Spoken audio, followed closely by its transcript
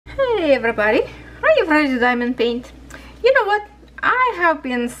Hey everybody, are you ready to diamond paint? You know what? I have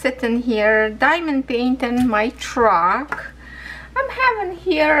been sitting here diamond painting my truck. I'm having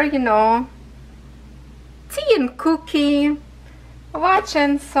here, you know, tea and cookie,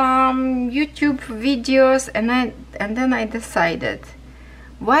 watching some YouTube videos, and then I decided,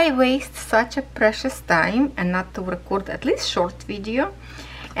 why waste such a precious time and not to record at least short video?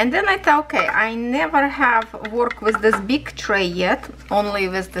 And then I thought, okay, I never have worked with this big tray yet, only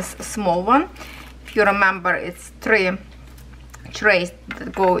with this small one. If you remember, it's 3 trays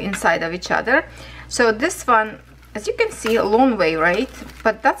that go inside of each other. So this one, as you can see, a long way, right?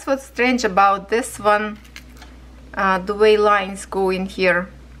 But that's what's strange about this one, the way lines go in here,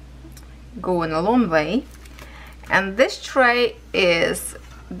 go in a long way. And this tray is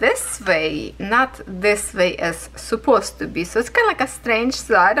this way, not this way as supposed to be. So it's kind of like a strange,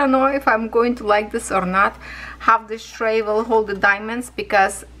 so I don't know if I'm going to like this or not, how this tray will hold the diamonds,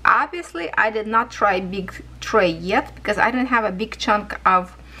 because obviously I did not try big tray yet because I didn't have a big chunk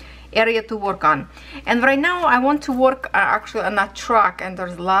of area to work on. And right now I want to work actually on a truck, and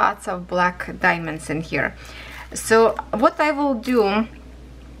there's lots of black diamonds in here. So what I will do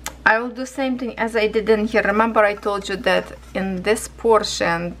same thing as I did in here. Remember I told you that in this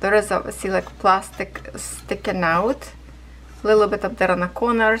portion there is obviously like plastic sticking out, a little bit up there on the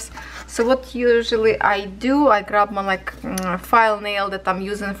corners. So what usually I do, I grab my like file nail that I'm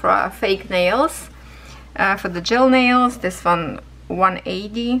using for fake nails, for the gel nails, this one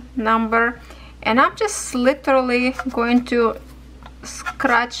 180 number, and I'm just literally going to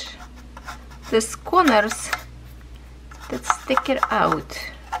scratch these corners that stick it out.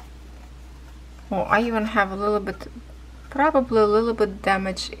 Oh, I even have a little bit, probably a little bit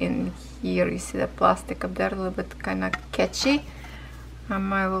damage in here. You see the plastic up there, a little bit kind of catchy.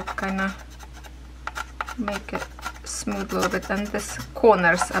 I will kind of make it smooth a little bit, and this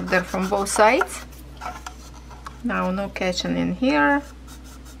corners up there from both sides. Now no catching in here.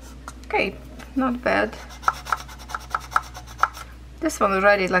 Okay, not bad. This one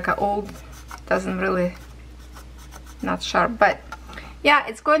already like an old, doesn't really, not sharp, but yeah,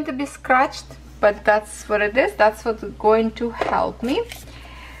 it's going to be scratched. But that's what it is, that's what's going to help me.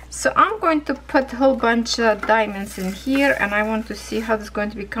 So I'm going to put a whole bunch of diamonds in here, and I want to see how this is going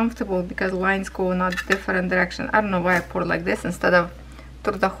to be comfortable because lines go in a different direction. I don't know why I poured like this instead of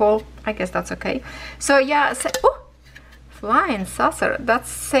through the hole. I guess that's okay. So yeah, oh, flying saucer, that's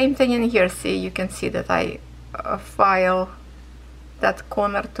same thing in here. See, you can see that I file that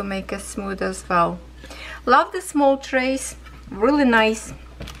corner to make it smooth as well. Love the small trays, really nice.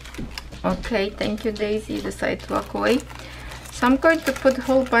 Okay, thank you, Daisy. Decide to walk away. So I'm going to put a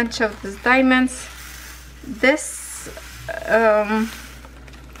whole bunch of these diamonds. This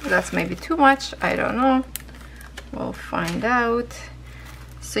that's maybe too much, I don't know, we'll find out.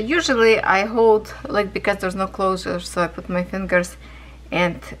 So usually I hold like, because there's no closure, so I put my fingers,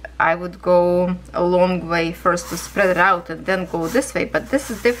 and I would go a long way first to spread it out and then go this way, but this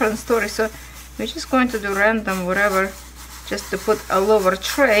is different story. So we're just going to do random whatever, just to put a lower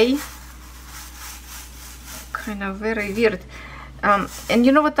tray. Kind of very weird. And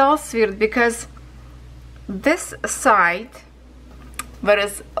you know what else weird, because this side there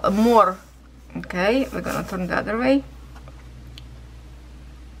is more, okay, we're gonna turn the other way.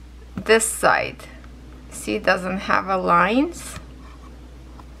 This side, see, doesn't have a lines,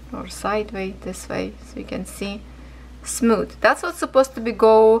 or sideways this way, so you can see smooth. That's what's supposed to be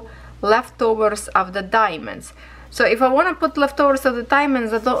go leftovers of the diamonds. So if I want to put leftovers of the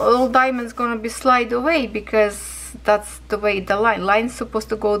diamonds, the all diamonds gonna be slide away, because that's the way the line's supposed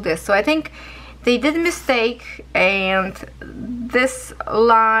to go this. So I think they did a mistake, and this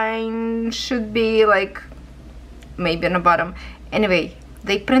line should be like maybe on the bottom. Anyway,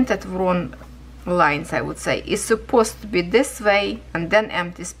 they printed wrong lines, I would say. It's supposed to be this way, and then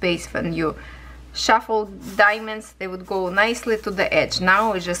empty space. When you shuffle diamonds, they would go nicely to the edge.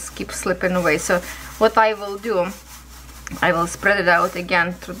 Now it just keeps slipping away. So what I will do, I will spread it out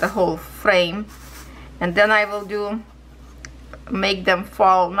again through the whole frame, and then I will do make them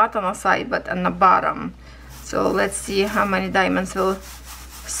fall not on the side but on the bottom. So let's see how many diamonds will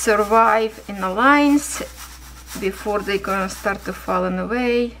survive in the lines before they're gonna start to falling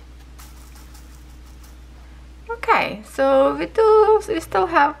away. Okay, so we still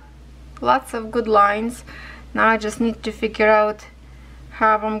have lots of good lines. Now I just need to figure out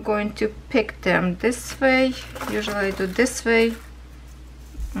how I'm going to pick them. This way, usually I do this way.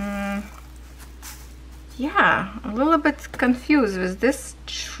 Yeah, a little bit confused with this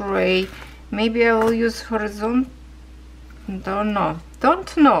tray. Maybe I will use horizontal. Don't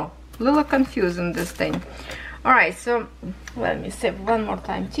know. A little confused on this thing. All right, so let me sip one more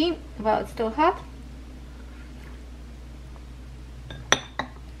time tea while it's still hot.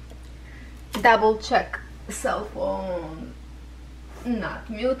 Double check cell phone not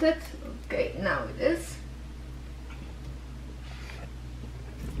muted. Okay, now it is.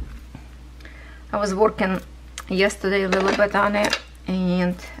 I was working yesterday a little bit on it,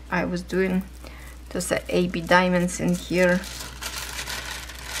 and I was doing those AB diamonds in here.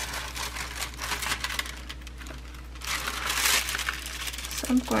 So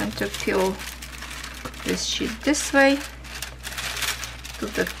I'm going to peel this sheet this way to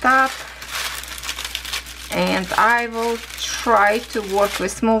the top, and I will try to work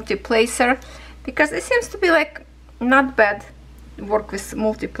with multi-placer because it seems to be like not bad work with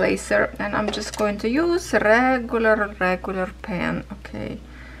multi-placer. And I'm just going to use regular pen. Okay,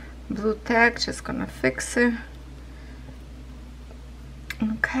 blue tag, just gonna fix it.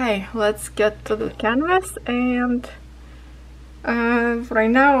 Okay, let's get to the canvas, and right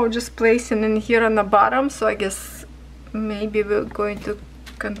now I'll just place it in here on the bottom, so I guess maybe we're going to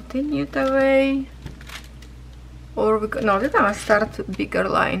continue the way, or no, we're gonna start a bigger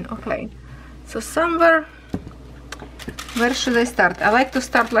line. Okay, so somewhere, where should I start? I like to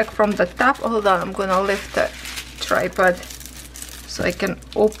start like from the top. Hold on, I'm gonna lift the tripod so I can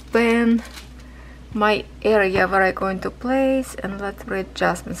open my area where I'm going to place, and let's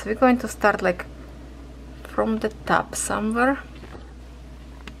readjust. So we're going to start like from the top somewhere.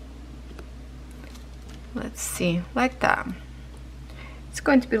 Let's see, like that. It's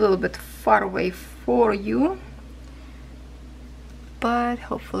going to be a little bit far away for you, but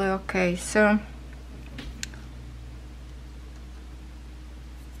hopefully okay. So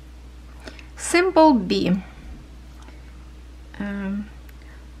symbol B.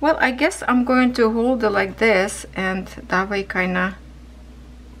 Well, I guess I'm going to hold it like this, and that way kinda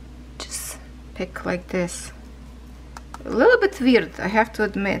just pick like this. A little bit weird, I have to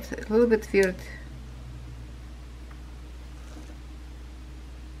admit, a little bit weird.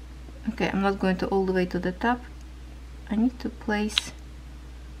 Okay, I'm not going to all the way to the top. I need to place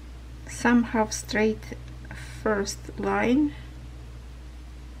somehow straight first line.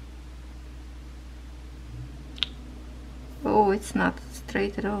 Oh, it's not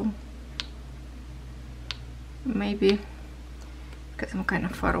straight at all. Maybe because I'm kind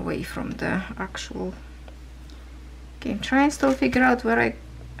of far away from the actual. Okay, I'm trying to still figure out where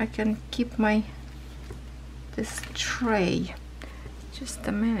I can keep my this tray. Just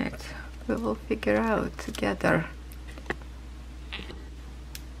a minute, we will figure out together.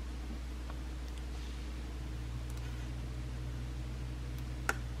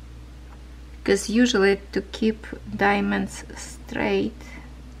 Because usually to keep diamonds straight,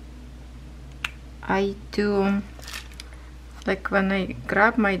 I do like when I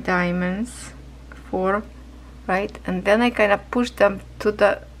grab my diamonds, right, and then I kind of push them to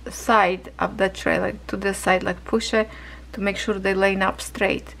the side of the tray, like to the side, like push it to make sure they line up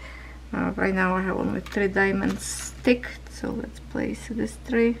straight. Right now I have only 3 diamonds sticked, so let's place this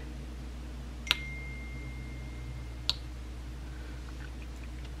 3.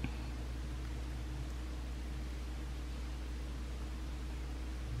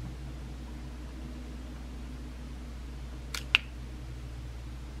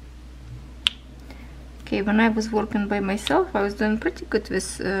 Okay, when I was working by myself, I was doing pretty good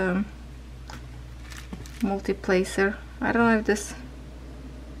with multi-placer. I don't know if this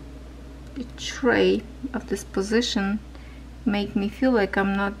tray of this position make me feel like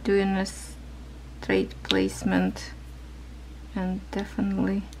I'm not doing a straight placement, and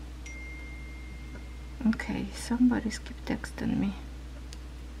definitely. Okay, somebody's keep texting me.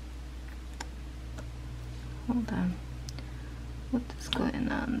 Hold on, what is going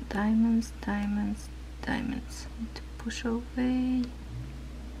on? Diamonds, diamonds, diamonds. Need to push away.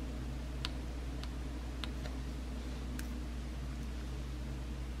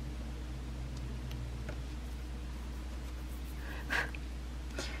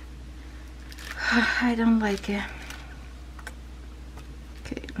 I don't like it.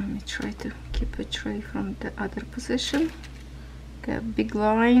 Okay, let me try to keep a tray from the other position. Okay, a big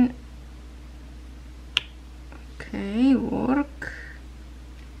line. Okay, work.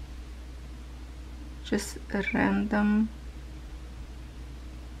 Just a random.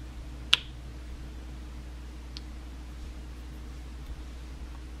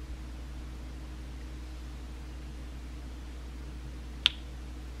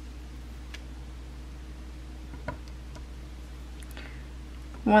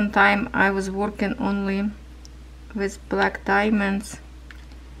 One time I was working only with black diamonds,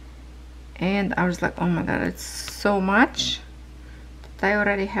 and I was like, oh my god, it's so much that I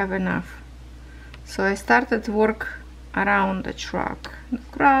already have enough. So I started work around the truck, the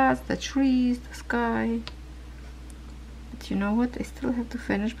grass, the trees, the sky. But you know what? I still have to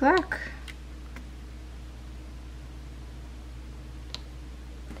finish black.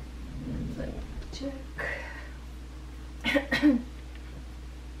 Let me check.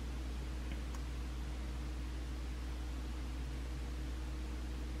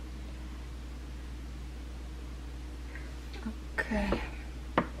 Okay.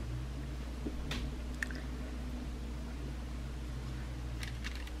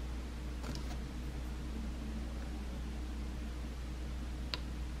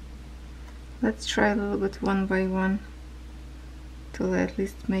 Let's try a little bit one by one till I at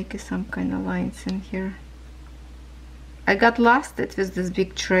least make some kind of lines in here. I got lost with this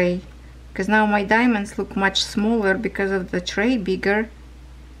big tray because now my diamonds look much smaller because of the tray bigger,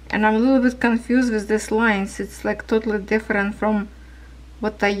 and I'm a little bit confused with these lines. It's like totally different from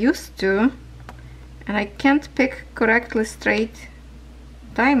what I used to, and I can't pick correctly straight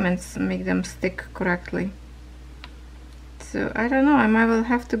diamonds and make them stick correctly. So I don't know, I might well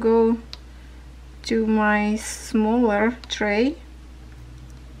have to go to my smaller tray,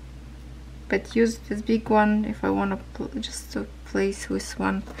 but use this big one if I want to just to place with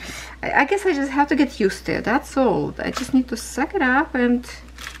one. I guess I just have to get used to it, that's all. I just need to suck it up and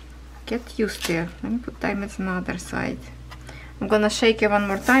get used to it. Let me put diamonds on the other side. I'm gonna shake it one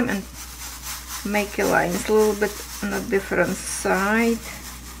more time and make a line a little bit on a different side,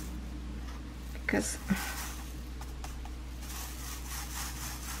 because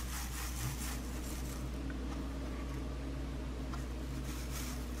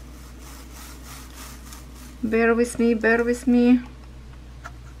bear with me, bear with me.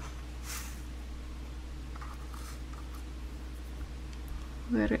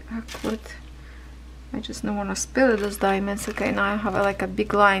 Very awkward. I just don't want to spill those diamonds. Okay, now I have like a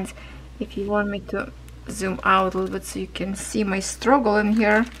big lines. If you want me to zoom out a little bit so you can see my struggle in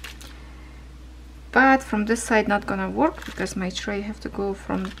here. But from this side not gonna work because my tray have to go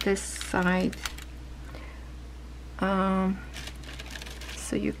from this side.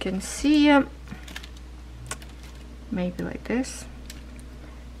 So you can see maybe like this.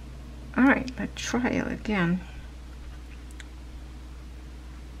 All right, let's try it again.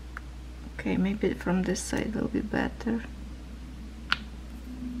 Okay, maybe from this side will be better.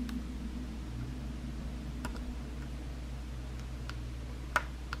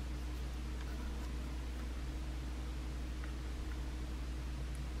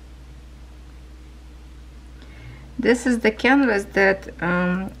 This is the canvas that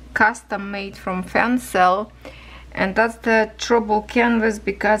custom made from FANSELLS, and that's the trouble canvas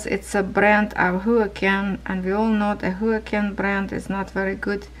because it's a brand of Hurricane, and we all know the Hurricane brand is not very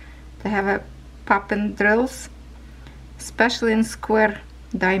good. They have a pop-in drills, especially in square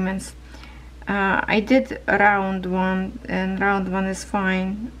diamonds. I did a round one, and round one is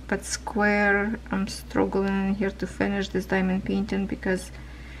fine, but square I'm struggling here to finish this diamond painting because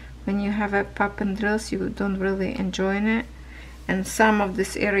when you have a pop-in drills you don't really enjoy it, and some of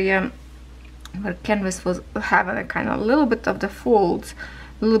this area where canvas was having a kind of little bit of the folds,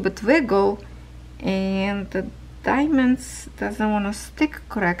 a little bit wiggle, and the diamonds doesn't want to stick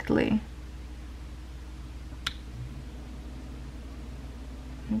correctly.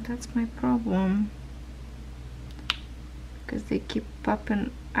 And that's my problem because they keep popping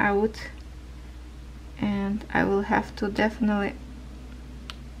out, and I will have to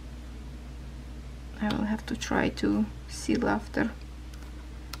try to seal after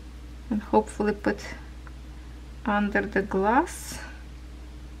and hopefully put under the glass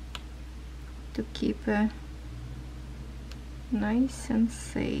to keep it nice and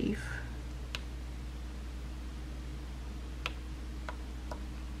safe.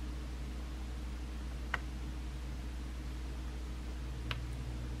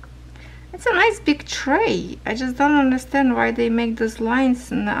 It's a nice big tray. I just don't understand why they make those lines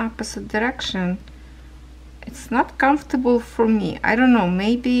in the opposite direction. It's not comfortable for me. I don't know,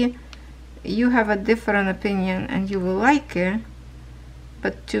 maybe you have a different opinion and you will like it,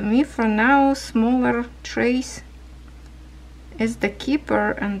 but to me for now smaller trays is the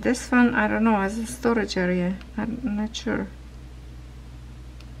keeper, and this one I don't know, as a storage area. I'm not sure.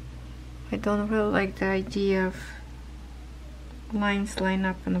 I don't really like the idea of lines line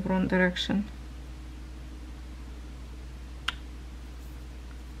up in the wrong direction.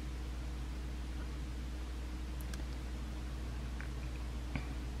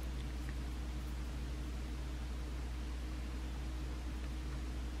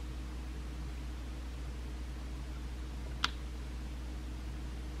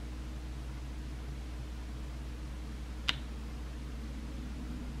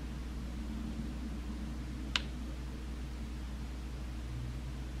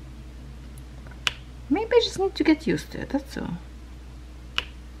 Maybe I just need to get used to it, that's all.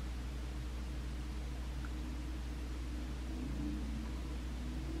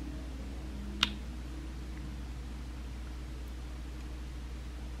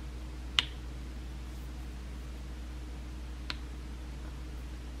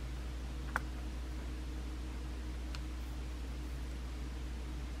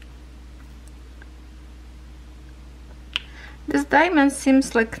 This diamond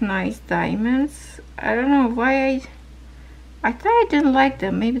seems like nice diamonds. I don't know why I thought I didn't like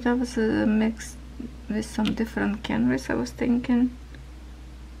them. Maybe that was a mix with some different canvas, I was thinking.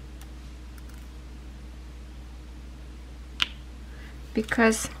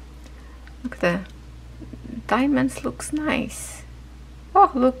 Because look, the diamonds looks nice.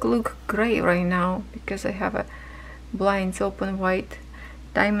 Oh, look gray right now because I have a blinds open white.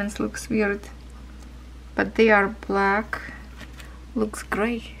 Diamonds looks weird, but they are black. Looks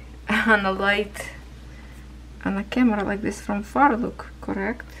gray on a light, on a camera like this from far look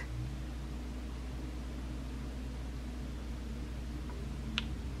correct.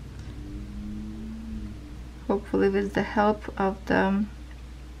 Hopefully with the help of the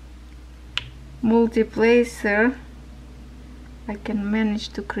multiplacer I can manage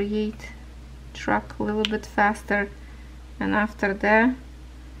to create truck a little bit faster, and after that,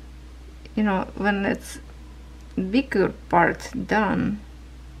 you know, when it's bigger part done,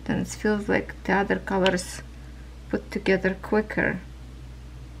 then it feels like the other colors put together quicker.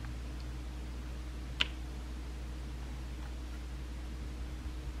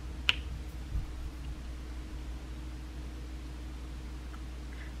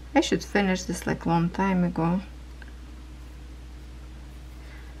 I should finish this like long time ago.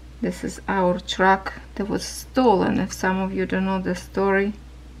 This is our truck that was stolen. If some of you don't know the story,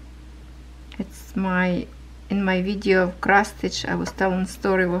 it's in my video of cross stitch I was telling the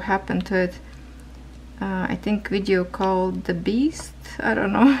story what happened to it. I think video called The Beast, I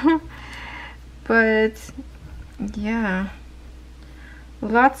don't know. But yeah,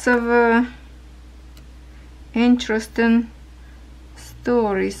 lots of interesting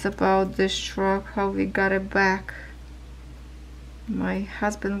stories about this truck, how we got it back. My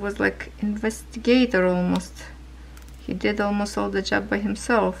husband was like investigator almost. He did almost all the job by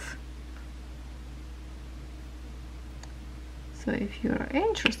himself. So if you're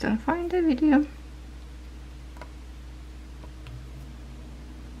interested, find the video.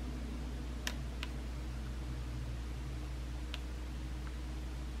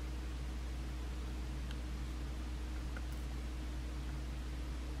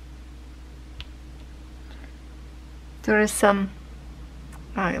 There is some,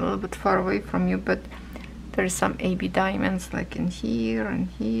 a little bit far away from you, but there is some AB diamonds like in here and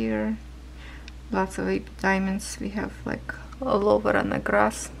here. Lots of AB diamonds we have like all over on the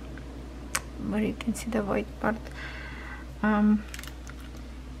grass where you can see the white part. I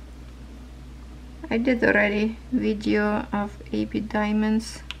did already video of AB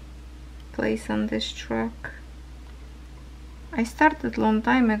diamonds placed on this truck. I started long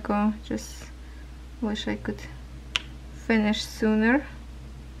time ago, just wish I could finish sooner.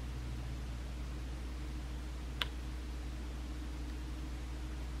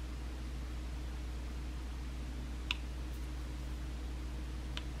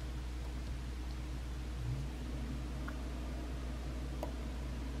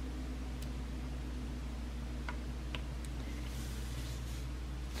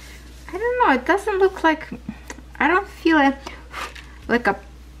 I don't know, it doesn't look like, I don't feel like a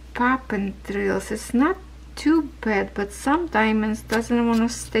pop and drills. It's not too bad, but some diamonds doesn't want to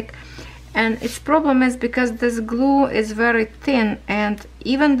stick, and its problem is because this glue is very thin, and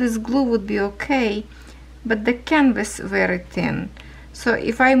even this glue would be okay, but the canvas very thin. So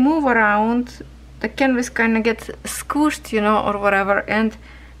if I move around, the canvas kind of gets squished, you know, or whatever, and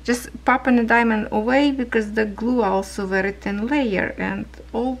just popping the diamond away because the glue also very thin layer, and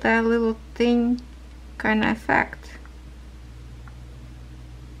all that little thing kind of effect.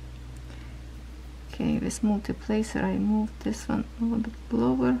 Okay, this multiplacer, I moved this one a little bit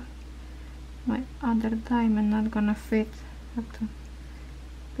lower. My other diamond not gonna fit. I have to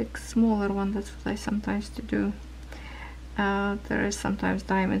pick smaller one. That's what I sometimes do. There is sometimes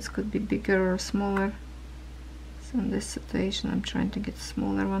diamonds could be bigger or smaller. So in this situation, I'm trying to get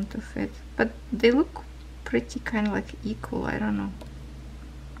smaller one to fit. But they look pretty kind of like equal. I don't know.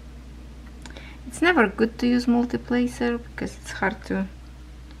 It's never good to use multiplacer because it's hard to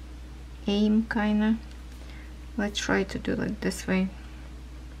aim kinda. Let's try to do like this way.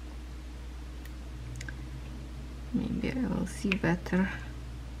 Maybe I will see better.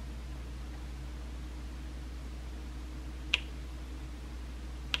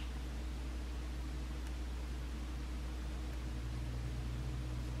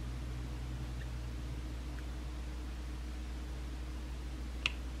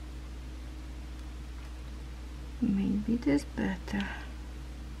 Maybe this better.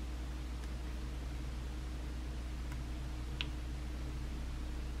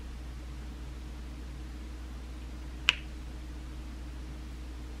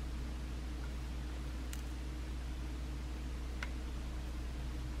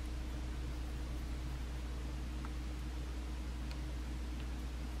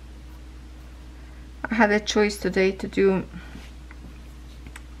 I had a choice today to do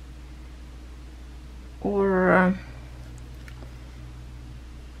or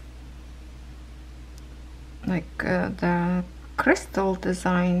the crystal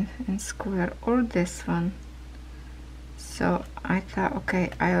design in square or this one. So I thought,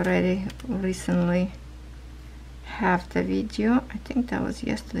 okay, I already recently have the video. I think that was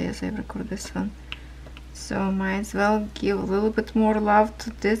yesterday as I record this one. So might as well give a little bit more love to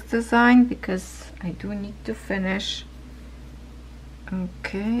this design because I do need to finish.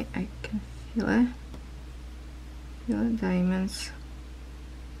 Okay, I can feel it. Feel the diamonds.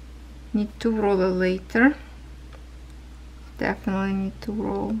 Need to roll it later. Definitely need to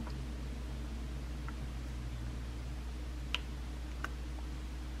roll.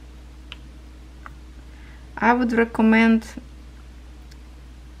 I would recommend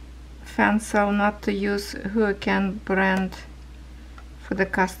FANSELLS not to use Hurricane brand for the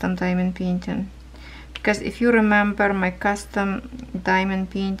custom diamond painting, because if you remember my custom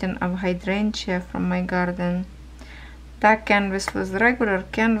diamond painting of hydrangea from my garden, that canvas was regular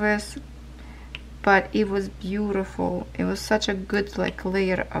canvas, but it was beautiful. It was such a good like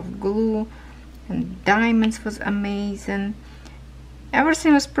layer of glue, and diamonds was amazing.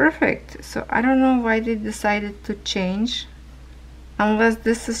 Everything was perfect. So I don't know why they decided to change. Unless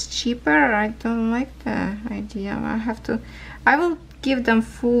this is cheaper, I don't like the idea. I will give them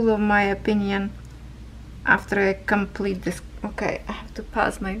full of my opinion after I complete this. Okay, I have to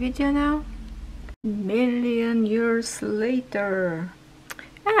pause my video now. Million years later.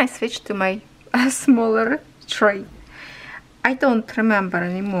 And I switched to my smaller tray. I don't remember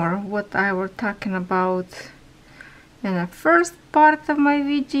anymore what I was talking about in the first part of my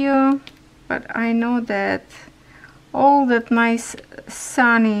video, but I know that all that nice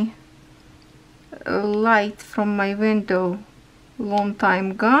sunny light from my window long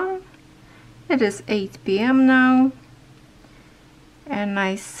time gone. It is 8 p.m. now, and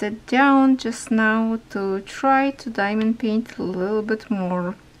I sit down just now to try to diamond paint a little bit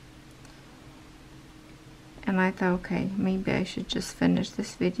more. And I thought, okay, maybe I should just finish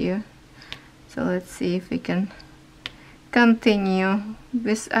this video. So let's see if we can continue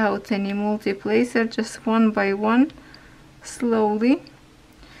without any multiplacer, just one by one, slowly.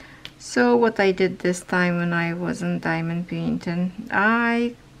 So what I did this time when I wasn't diamond painting,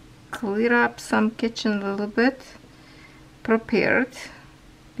 I cleared up some kitchen a little bit, prepared,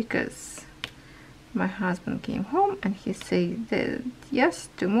 because my husband came home and he said that yes,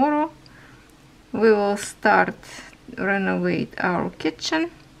 tomorrow we will start renovate our kitchen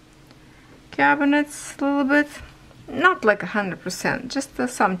cabinets a little bit, not like 100%, just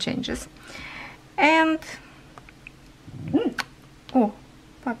some changes. And oh,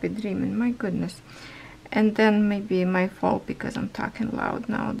 puppy dreaming, my goodness. And then maybe my fault because I'm talking loud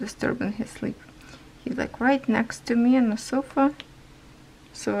now, disturbing his sleep. He's like right next to me on the sofa,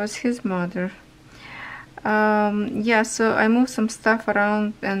 so is his mother. Yeah, so I moved some stuff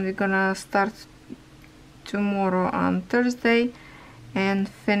around and we're gonna start tomorrow on Thursday and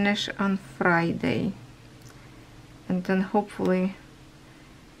finish on Friday, and then hopefully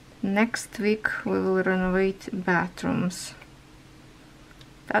next week we will renovate bathrooms.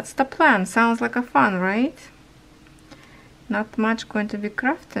 That's the plan. Sounds like a fun, right? Not much going to be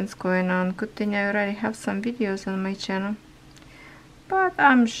craftings going on. Good thing I already have some videos on my channel, but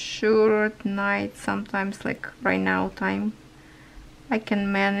I'm sure at night, sometimes like right now time, I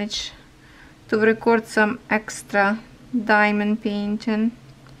can manage to record some extra diamond painting,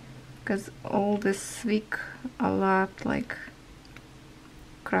 because all this week a lot like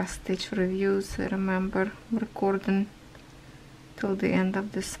cross stitch reviews. I remember recording till the end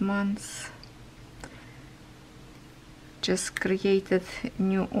of this month. Just created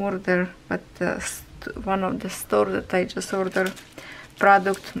new order, but one of the store that I just ordered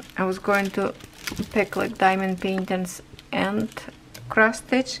product, I was going to pick like diamond paintings and cross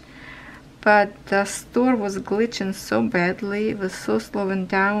stitch, but the store was glitching so badly, it was so slowing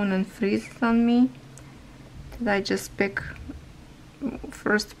down and freezing on me, that I just pick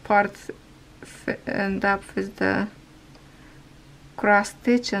first part, end up with the cross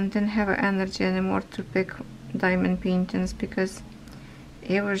stitch, and didn't have energy anymore to pick diamond paintings because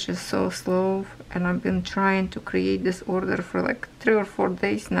it was just so slow. And I've been trying to create this order for like 3 or 4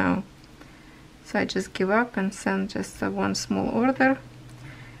 days now, So I just give up and send just one small order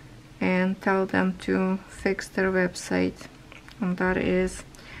and tell them to fix their website, and that is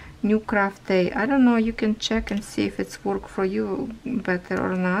New Craft Day. I don't know, you can check and see if it's work for you better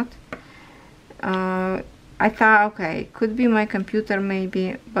or not. I thought, okay, could be my computer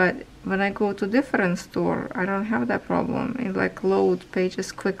maybe, but when I go to different store, I don't have that problem. It like load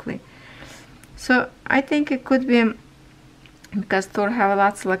pages quickly. So I think it could be because store have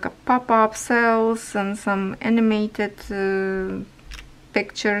lots like a pop-up cells and some animated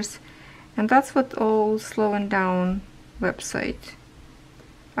pictures, and that's what all slowing down website.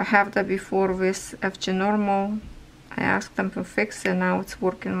 I have that before with FGNORMAL. I asked them to fix it, now it's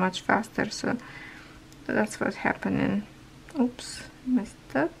working much faster, so that's what's happening. Oops, messed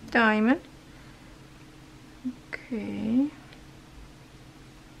up diamond. Okay.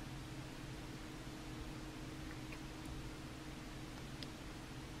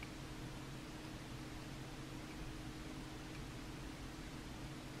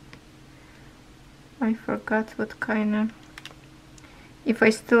 I forgot what kind of, if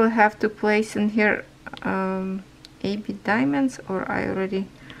I still have to place in here AB diamonds, or I already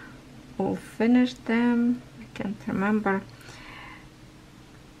all finished them. I can't remember,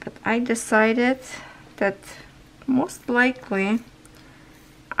 but I decided that most likely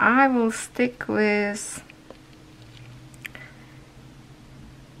I will stick with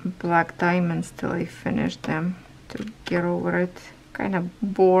black diamonds till I finish them to get over it. Kind of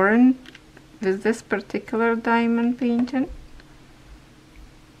boring with this particular diamond painting.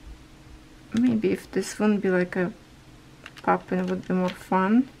 Maybe if this wouldn't be like a pop-in, it would be more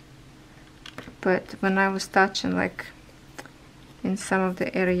fun. But when I was touching like in some of the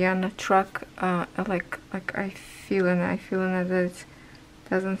Ariana truck, like I feeling that it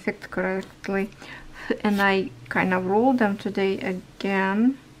doesn't fit correctly, and I kind of rolled them today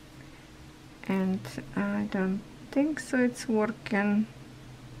again, and I don't think so it's working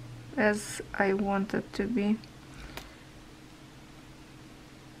as I want it to be.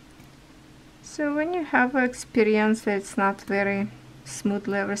 So when you have experience that it's not very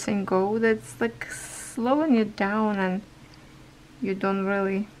smoothly everything go, that's like slowing you down and you don't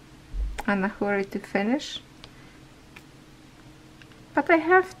really in a hurry to finish. But I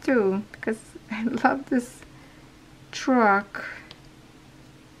have to, because I love this truck.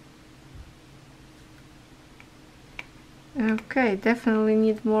 Okay, definitely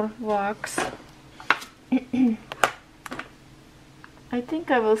need more wax. I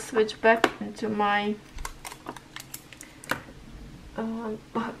think I will switch back into my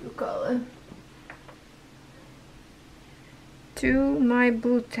what do you call it, to my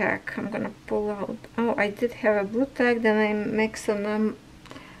blue tack. I'm gonna pull out, oh, I did have a blue tack, then I mix some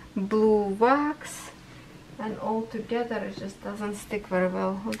blue wax, and all together it just doesn't stick very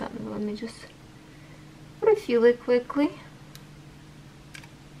well. Hold on, let me just refill it quickly.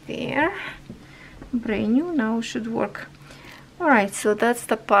 There, brand new, now should work. Alright, so that's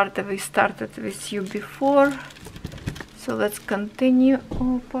the part that we started with you before. So let's continue.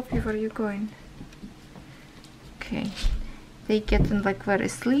 Oh, Poppy, where are you going? Okay, they getting like very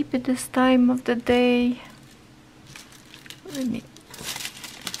sleepy this time of the day. Let me.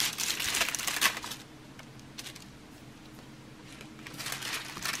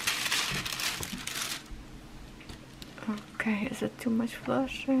 Okay, is it too much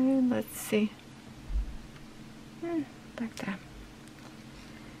flushing? Let's see. Like that.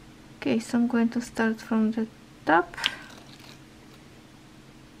 Okay, so I'm going to start from the top.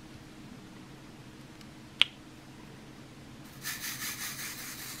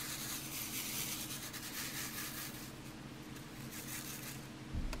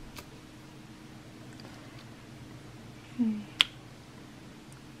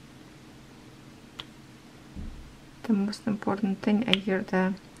 The most important thing, I hear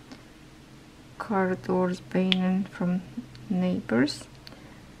the car doors banging from neighbors.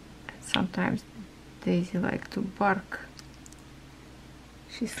 Sometimes Daisy like to bark.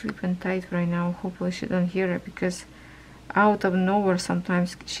 She's sleeping tight right now. Hopefully she don't hear it, because out of nowhere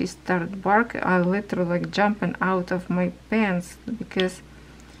sometimes she started barking. I literally like jumping out of my pants, because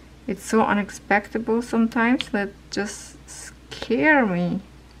it's so unexpected sometimes that just scare me.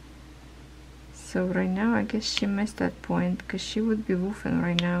 So right now I guess she missed that point, because she would be woofing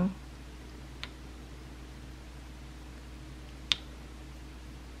right now.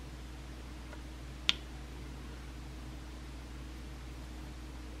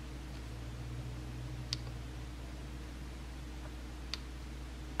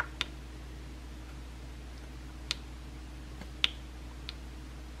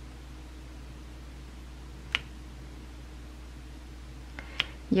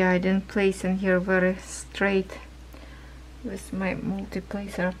 Yeah, I didn't place in here very straight with my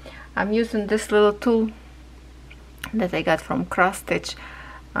multi-placer. I'm using this little tool that I got from Cross Stitch.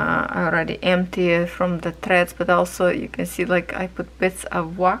 I already empty from the threads, but also you can see like I put bits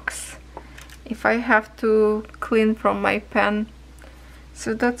of wax if I have to clean from my pen.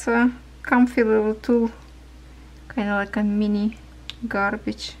 So that's a comfy little tool, kind of like a mini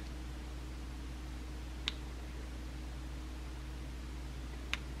garbage.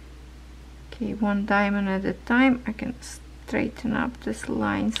 Okay, one diamond at a time. I can straighten up these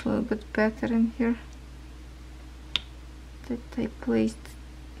lines a little bit better in here that I placed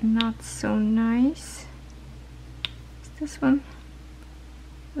not so nice. This one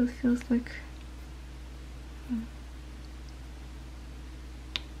it feels like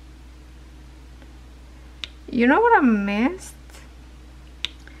you know what I missed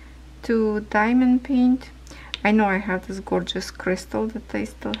to diamond paint. I know I have this gorgeous crystal that I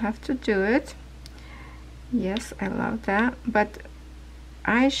still have to do it. Yes, I love that, but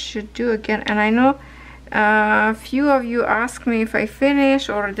I should do again. And I know a few of you asked me if I finish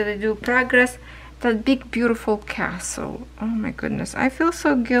or did I do progress. That big beautiful castle, oh my goodness, I feel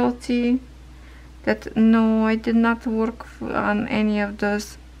so guilty that no, I did not work on any of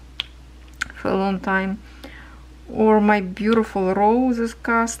those for a long time. Or my beautiful roses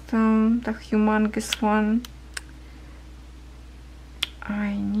custom, the humongous one.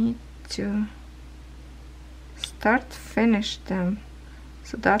 I need to finish them,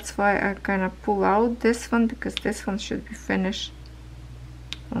 so that's why I kind of pull out this one, because this one should be finished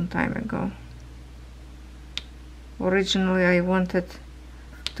a long time ago. Originally I wanted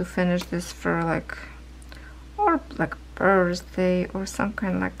to finish this for like birthday or some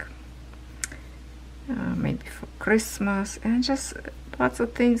kind of like maybe for Christmas, and just lots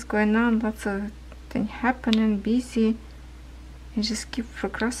of things going on, lots of things happening, busy, and just keep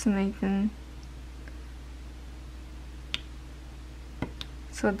procrastinating.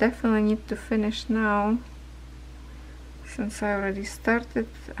 So definitely need to finish now. Since I already started,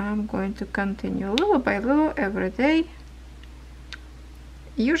 I'm going to continue little by little every day.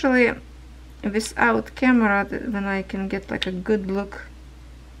 Usually without camera, when I can get like a good look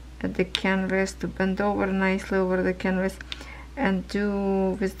at the canvas, to bend over nicely over the canvas and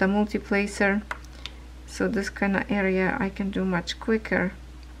do with the multi-placer. So this kind of area I can do much quicker.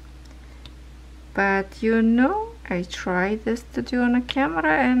 But you know, I tried this to do on a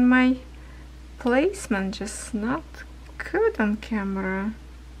camera and my placement just not good on camera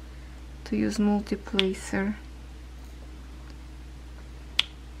to use multi-placer.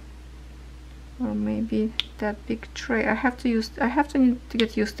 Or maybe that big tray. I have to need to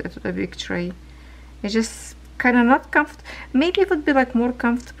get used to the big tray. It's just kind of not comfortable. Maybe it would be like more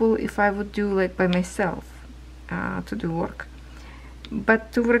comfortable if I would do like by myself to do work.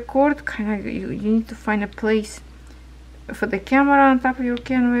 But to record, kind of you need to find a place for the camera on top of your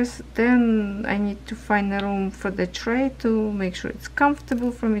canvas. Then I need to find a room for the tray to make sure it's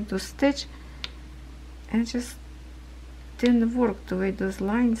comfortable for me to stitch. And it just didn't work the way those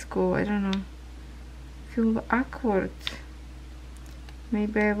lines go. I don't know. Feel awkward.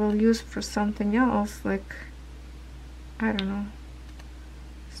 Maybe I will use for something else, like I don't know,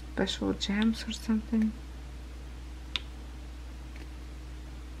 special gems or something.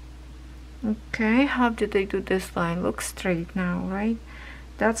 Okay, how did I do this line? Looks straight now, right?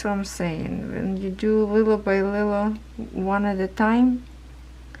 That's what I'm saying. When you do little by little, one at a time,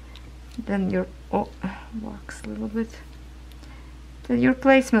 then your wax a little bit, then your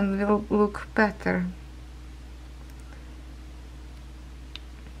placement will look better.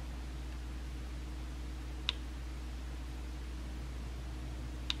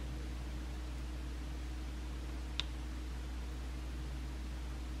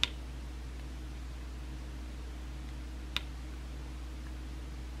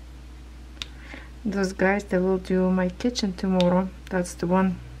 Those guys that will do my kitchen tomorrow, that's the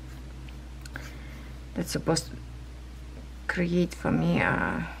one that's supposed to create for me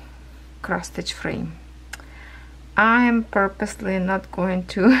a cross stitch frame. I am purposely not going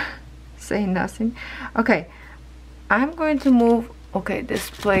to say nothing. Okay, I'm going to move. Okay, this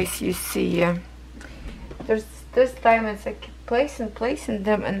place you see, there's these diamonds. I keep placing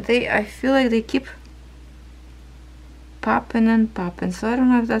them, and I feel like they keep popping and popping. So I don't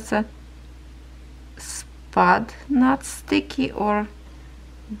know if that's a spot, not sticky, or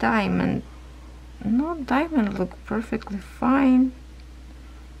diamond. No, diamond look perfectly fine.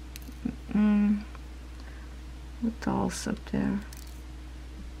 What else up there?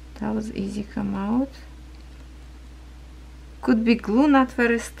 That was easy come out. Could be glue, not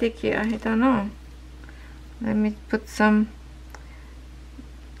very sticky. I don't know. Let me put some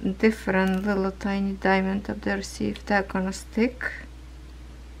different little tiny diamond up there, see if they're gonna stick.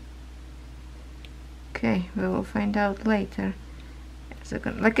 Okay, we will find out later.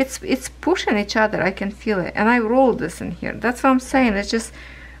 Like it's pushing each other, I can feel it, and I rolled this in here. That's what I'm saying. It's just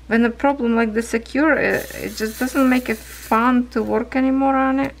when a problem like this occur, it just doesn't make it fun to work anymore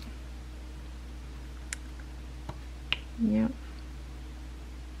on it. Yeah.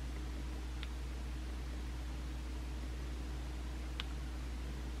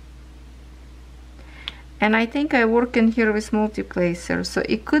 And I think I work in here with multiplacer, so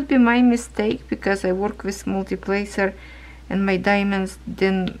it could be my mistake because I work with multiplacer and my diamonds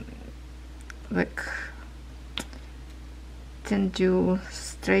didn't do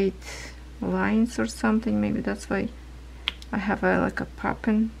straight lines or something. Maybe that's why I have like a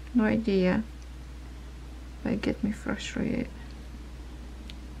popping. No idea. But it get me frustrated.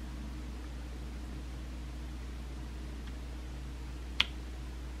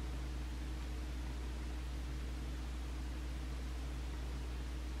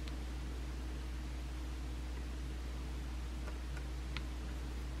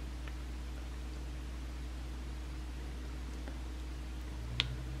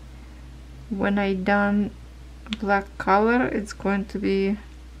 When I done black color, it's going to be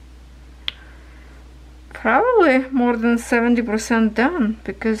probably more than 70% done,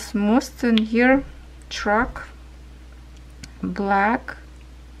 because most in here truck black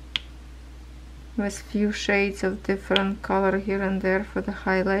with few shades of different color here and there for the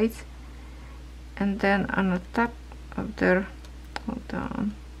highlights, and then on the top of their, hold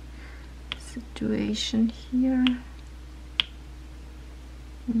on, situation here,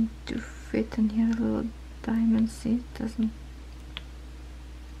 need to fit in here a little diamond. See, it doesn't.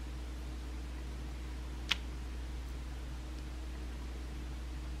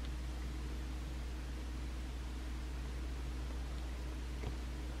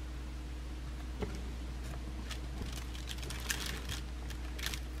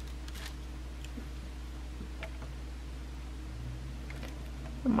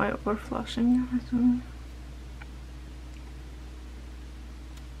 Am I overflushing you? I don't know.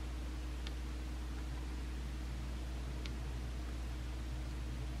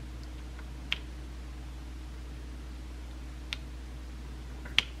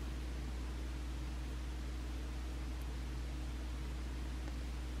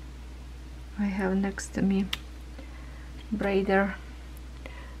 I have next to me braider,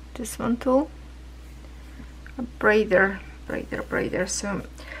 this one tool, a braider, so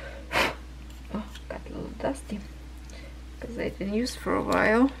oh, got a little dusty because I didn't use for a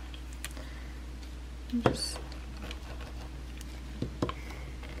while. Just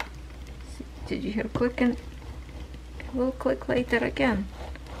see, did you hear clicking? It will click later again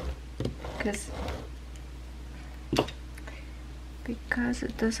because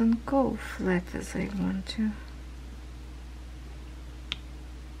it doesn't go flat as I want to.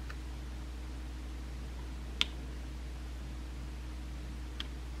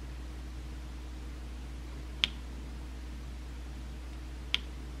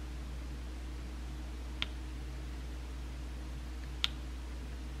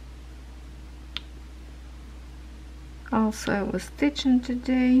 Also, I was stitching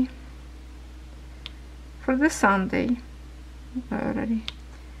today for the Sunday. I already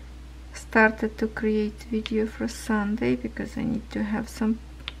started to create video for Sunday because I need to have some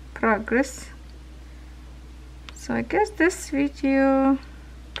progress. So I guess this video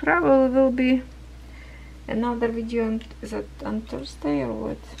probably will be another video on, is it on Thursday or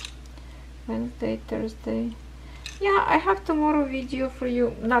what? Wednesday, Thursday. Yeah, I have tomorrow video for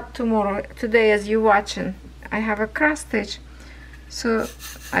you. Not tomorrow, today as you watching. I have a cross stitch. So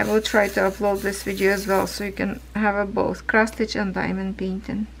I will try to upload this video as well, so you can have a both cross stitch and diamond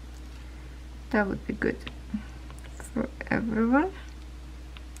painting. That would be good for everyone.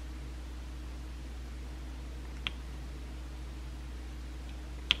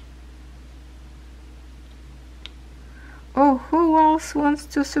 Oh, who else wants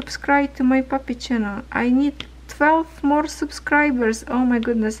to subscribe to my puppy channel? I need 12 more subscribers. Oh my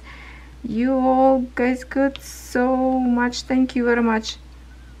goodness. You all guys good so much. Thank you very much.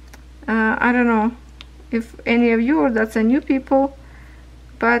 I don't know if any of you or that's a new people,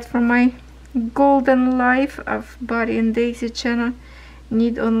 but for my golden life of Buddy and Daisy channel,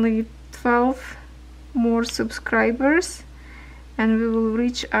 need only 12 more subscribers and we will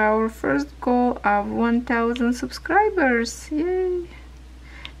reach our first goal of 1,000 subscribers. Yay!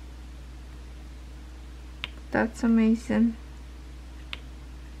 That's amazing.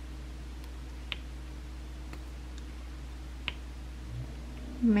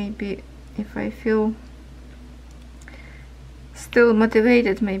 Maybe if I feel still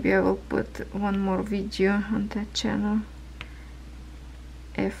motivated, maybe I will put one more video on that channel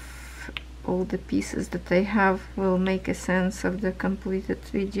if all the pieces that I have will make a sense of the completed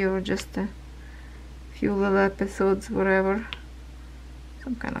video, or just a few little episodes, whatever,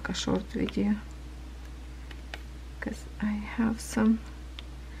 some kind of like a short video, because I have some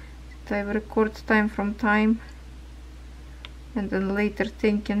that I record time from time and then later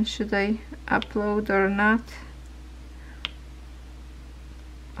thinking, should I upload or not?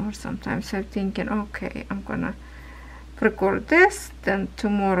 Or sometimes I'm thinking, okay, I'm gonna record this, then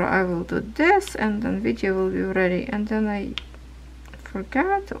tomorrow I will do this, and then video will be ready, and then I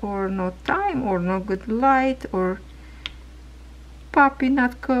forgot, or no time, or no good light, or puppy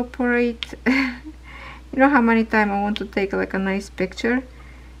not cooperate. You know how many times I want to take like a nice picture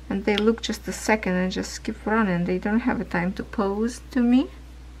and they look just a second and just skip running. They don't have a time to pose to me.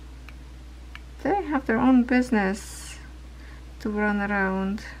 They have their own business to run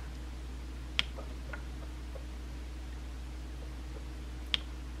around.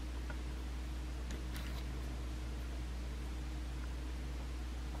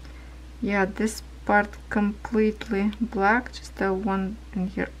 Yeah, this part completely black, just the one in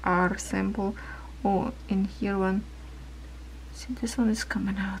here R symbol. Oh, in here one. See, this one is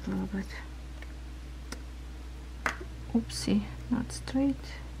coming out a little bit. Oopsie, not straight.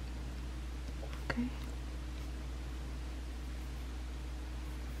 Okay.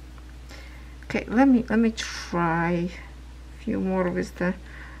 Okay, let me try a few more with the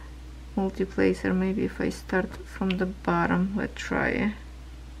multiplacer. Maybe if I start from the bottom, let's try it.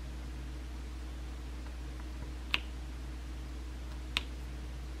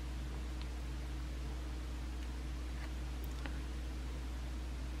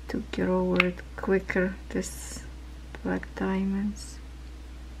 To get over it quicker, this black diamonds.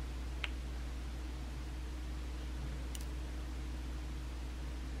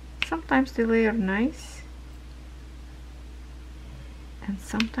 Sometimes they layer nice, and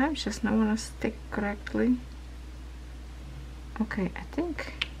sometimes just not wanna stick correctly. Okay, I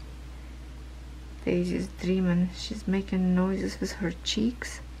think Daisy's dreaming. She's making noises with her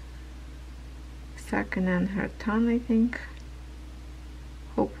cheeks, sucking on her tongue, I think.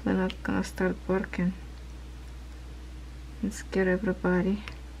 Hopefully not gonna start working and scare everybody.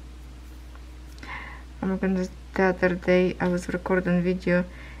 I'm gonna, the other day I was recording video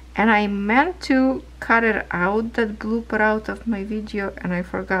and I meant to cut it out, that blooper out of my video, and I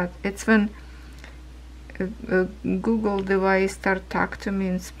forgot. It's when a Google device started talking to me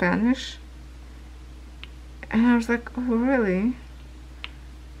in Spanish, and I was like, oh really?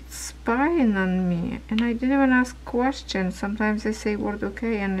 Spying on me, and I didn't even ask questions. Sometimes they say word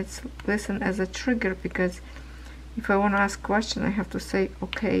okay and it's listen as a trigger, because if I want to ask question I have to say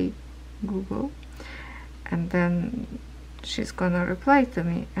okay Google, and then she's gonna reply to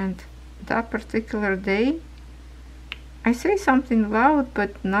me. And that particular day I say something loud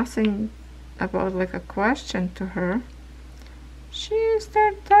but nothing about like a question to her. She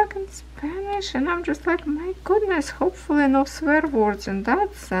started talking Spanish and I'm just like, my goodness, hopefully no swear words in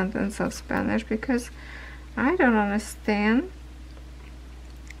that sentence of Spanish, because I don't understand.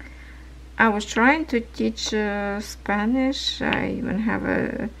 I was trying to teach Spanish. I even have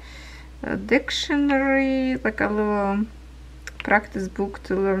a dictionary, like a little practice book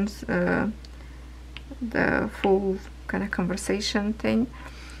to learn the full kind of conversation thing,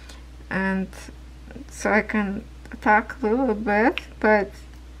 and so I can talk a little bit. But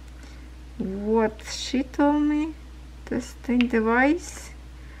what she told me, this thing device,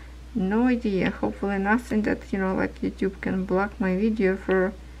 no idea. Hopefully nothing that, you know, like YouTube can block my video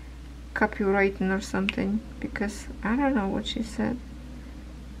for copywriting or something, because I don't know what she said.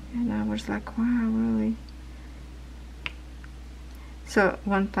 And I was like, wow, really? So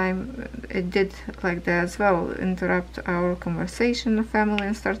one time it did like that as well, interrupt our conversation, the family,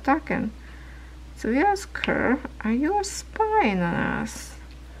 and start talking. So we asked her, are you spying on us?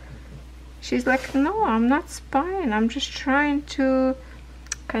 She's like, no, I'm not spying. I'm just trying to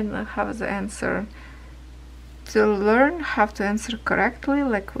kind of have the answer, to learn how to answer correctly,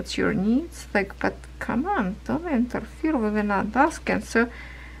 like what's your needs. Like, but come on, don't interfere, we were not asking. So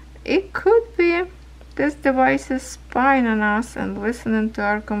it could be this device is spying on us and listening to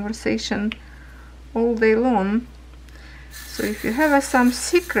our conversation all day long. So if you have some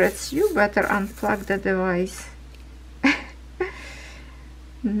secrets, you better unplug the device.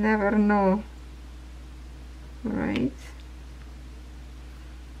 Never know, right?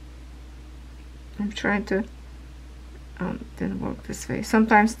 I'm trying to didn't work this way.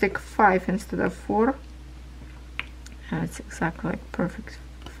 Sometimes take 5 instead of 4, and it's exactly like perfect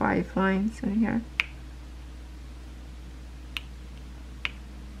 5 lines in here.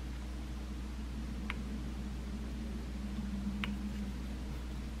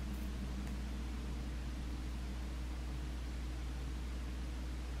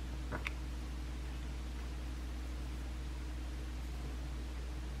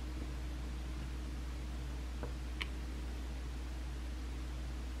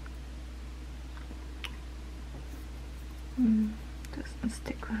 Doesn't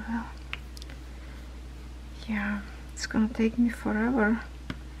stick very well. Yeah, it's gonna take me forever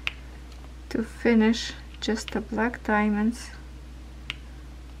to finish just the black diamonds.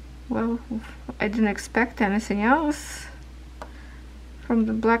 Well, I didn't expect anything else from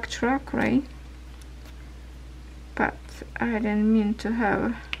the black track, right? But I didn't mean to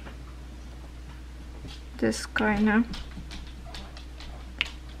have this kind of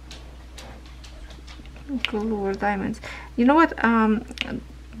lower diamonds. You know what?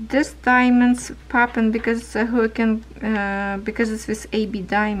 This diamonds popping because who can because it's with AB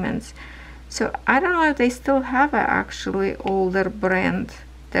diamonds. So I don't know if they still have a actually older brand.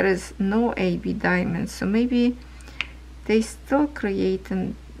 There is no AB diamonds, so maybe they still create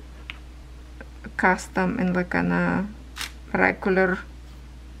a custom and like on a regular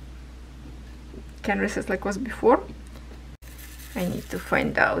canvases like was before. I need to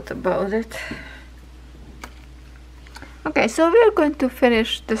find out about it. Okay, so we're going to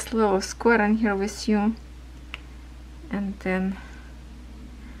finish this little square in here with you, and then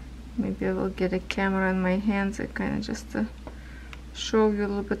maybe I will get a camera in my hands and kind of just to show you a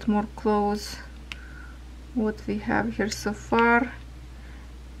little bit more close what we have here so far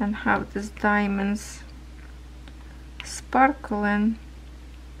and how these diamonds sparkle in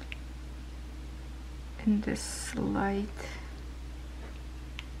this light.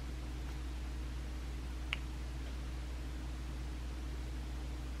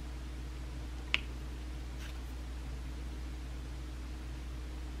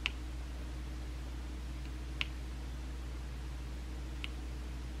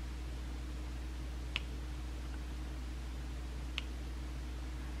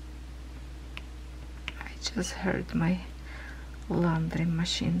 Just heard my laundry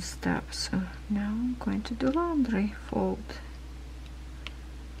machine stop, so now I'm going to do laundry, fold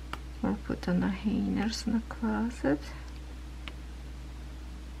or put on the hangers in the closet.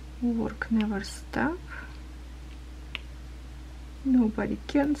 Work never stop, nobody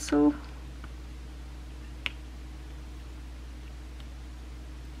cancel.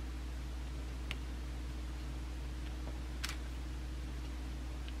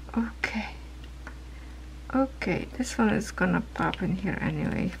 Okay, this one is gonna pop in here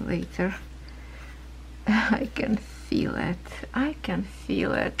anyway later. I can feel it. I can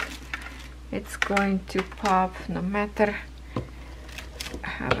feel it. It's going to pop no matter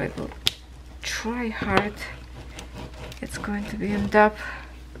how I will try hard. It's going to be end up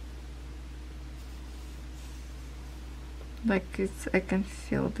like it's. I can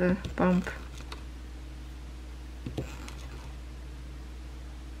feel the bump.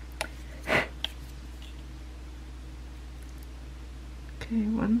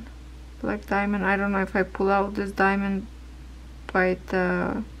 One black diamond. I don't know if I pull out this diamond by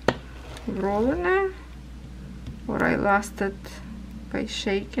the rolling it or I lost it by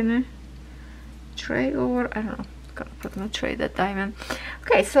shaking it. Tray over, I don't know, I'm gonna put in a tray that diamond.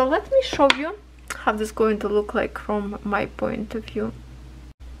 Okay, so let me show you how this is going to look like from my point of view.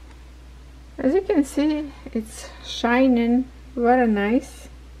 As you can see, it's shining very nice,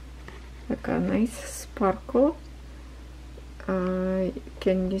 like a nice sparkle.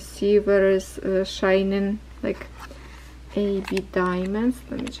 Can you see where is shining like AB diamonds?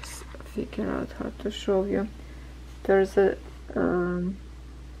 Let me just figure out how to show you. There's a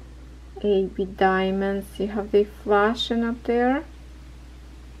AB diamonds. See how they flashing up there?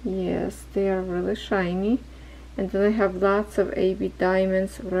 Yes, they are really shiny. And then I have lots of AB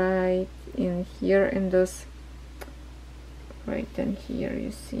diamonds right in here, in this, right in here,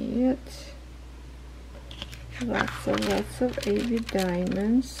 you see it? Lots of AB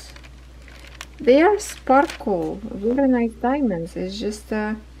diamonds. They are sparkle, very nice diamonds. It's just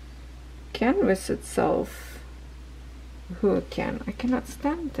a canvas itself. Who can? I cannot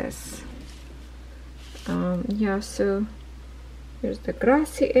stand this. Yeah, so here's the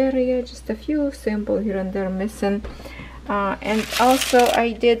grassy area, just a few simple here and there missing. And also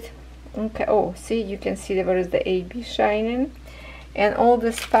I did, okay, oh, see, you can see where is the AB shining, and all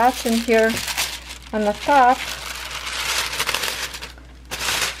the spots in here on the top,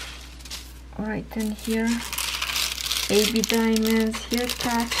 right in here, AB diamonds, here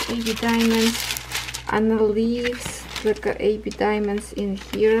touch AB diamonds, and the leaves, look at AB diamonds in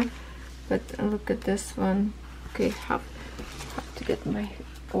here. But look at this one. Okay, have to get my,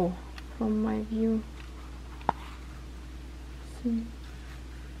 oh, from my view. See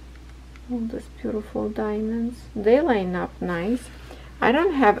all these beautiful diamonds, they line up nice. I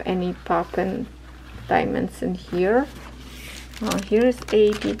don't have any poppin' diamonds in here. Here's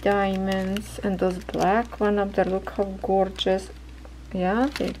AB diamonds, and those black one up there, look how gorgeous. Yeah,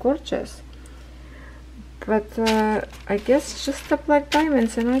 they're gorgeous. but I guess just the black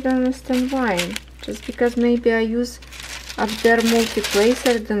diamonds, and I don't understand why. Just because maybe I use up there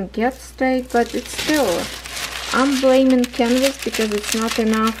multiplacer, didn't get straight, but it's still, I'm blaming canvas because it's not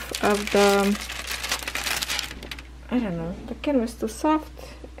enough of the, I don't know, the canvas too soft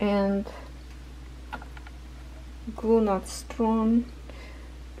and glue not strong.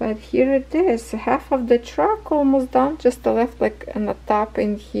 But here it is, half of the truck almost done, just the left like on the top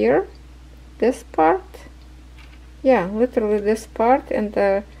in here, this part, yeah, literally this part, and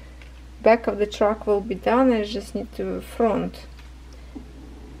the back of the truck will be done. I just need to front.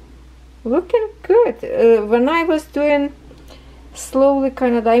 Looking good. When I was doing slowly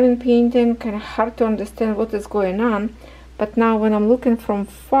kind of diamond painting, kind of hard to understand what is going on, but now when I'm looking from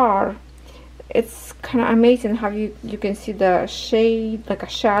far, it's kind of amazing how you can see the shade, like a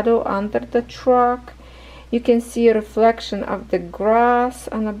shadow under the truck. You can see a reflection of the grass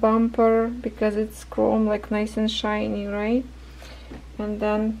on the bumper because it's chrome, like nice and shiny, right? And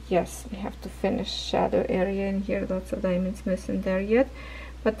then yes, we have to finish shadow area in here. Lots of diamonds missing there yet,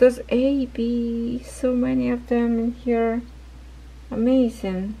 but those A, B, so many of them in here,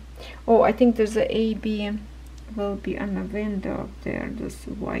 amazing. Oh, I think there's a A, B will be on the window up there, this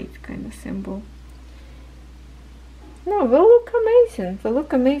white kind of symbol. No, will look amazing, will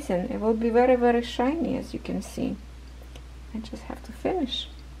look amazing. It will be very, very shiny, as you can see. I just have to finish.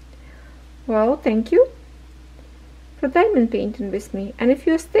 Well, thank you for diamond painting with me, and if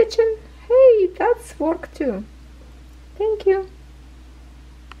you're stitching, hey, that's work too. Thank you.